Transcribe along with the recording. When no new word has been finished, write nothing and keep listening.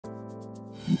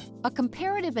A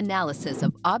comparative analysis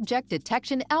of object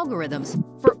detection algorithms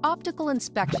for optical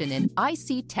inspection in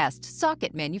IC test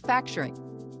socket manufacturing.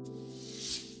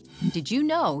 Did you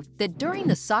know that during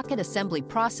the socket assembly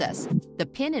process, the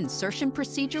pin insertion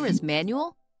procedure is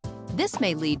manual? This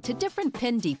may lead to different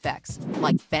pin defects,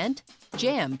 like bent,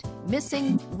 jammed,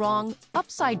 missing, wrong,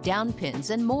 upside-down pins,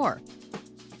 and more.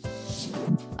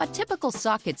 A typical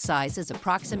socket size is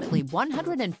approximately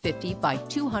 150 by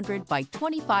 200 by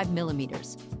 25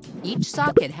 millimeters. Each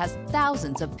socket has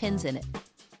thousands of pins in it.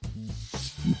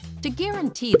 To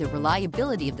guarantee the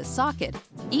reliability of the socket,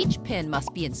 each pin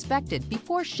must be inspected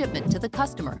before shipment to the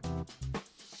customer.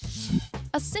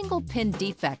 A single pin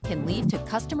defect can lead to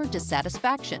customer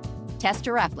dissatisfaction,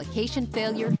 tester application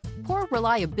failure, poor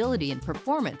reliability and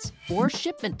performance, or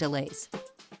shipment delays.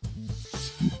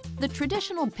 The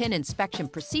traditional pin inspection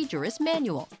procedure is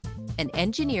manual. An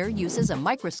engineer uses a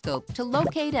microscope to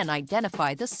locate and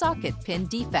identify the socket pin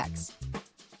defects.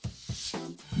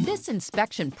 This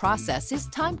inspection process is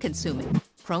time-consuming,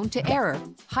 prone to error,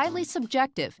 highly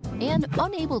subjective, and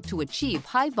unable to achieve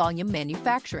high-volume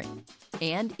manufacturing,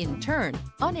 and, in turn,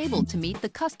 unable to meet the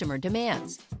customer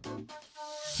demands.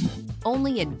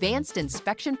 Only advanced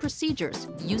inspection procedures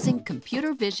using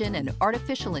computer vision and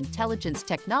artificial intelligence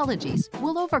technologies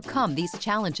will overcome these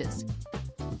challenges.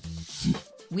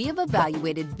 We have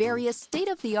evaluated various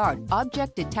state-of-the-art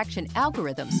object detection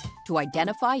algorithms to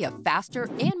identify a faster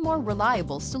and more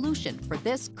reliable solution for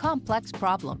this complex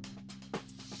problem.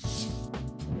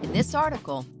 In this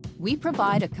article, we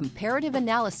provide a comparative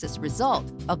analysis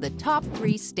result of the top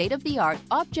 3 state-of-the-art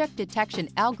object detection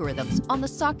algorithms on the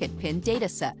socket pin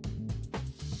dataset.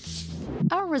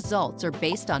 Our results are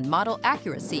based on model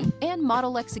accuracy and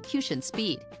model execution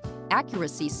speed.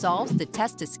 Accuracy solves the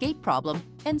test escape problem,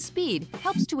 and speed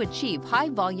helps to achieve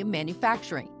high-volume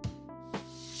manufacturing.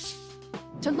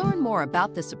 To learn more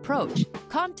about this approach,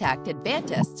 contact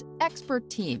Advantest's expert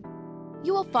team.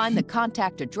 You will find the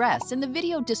contact address in the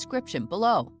video description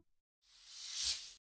below.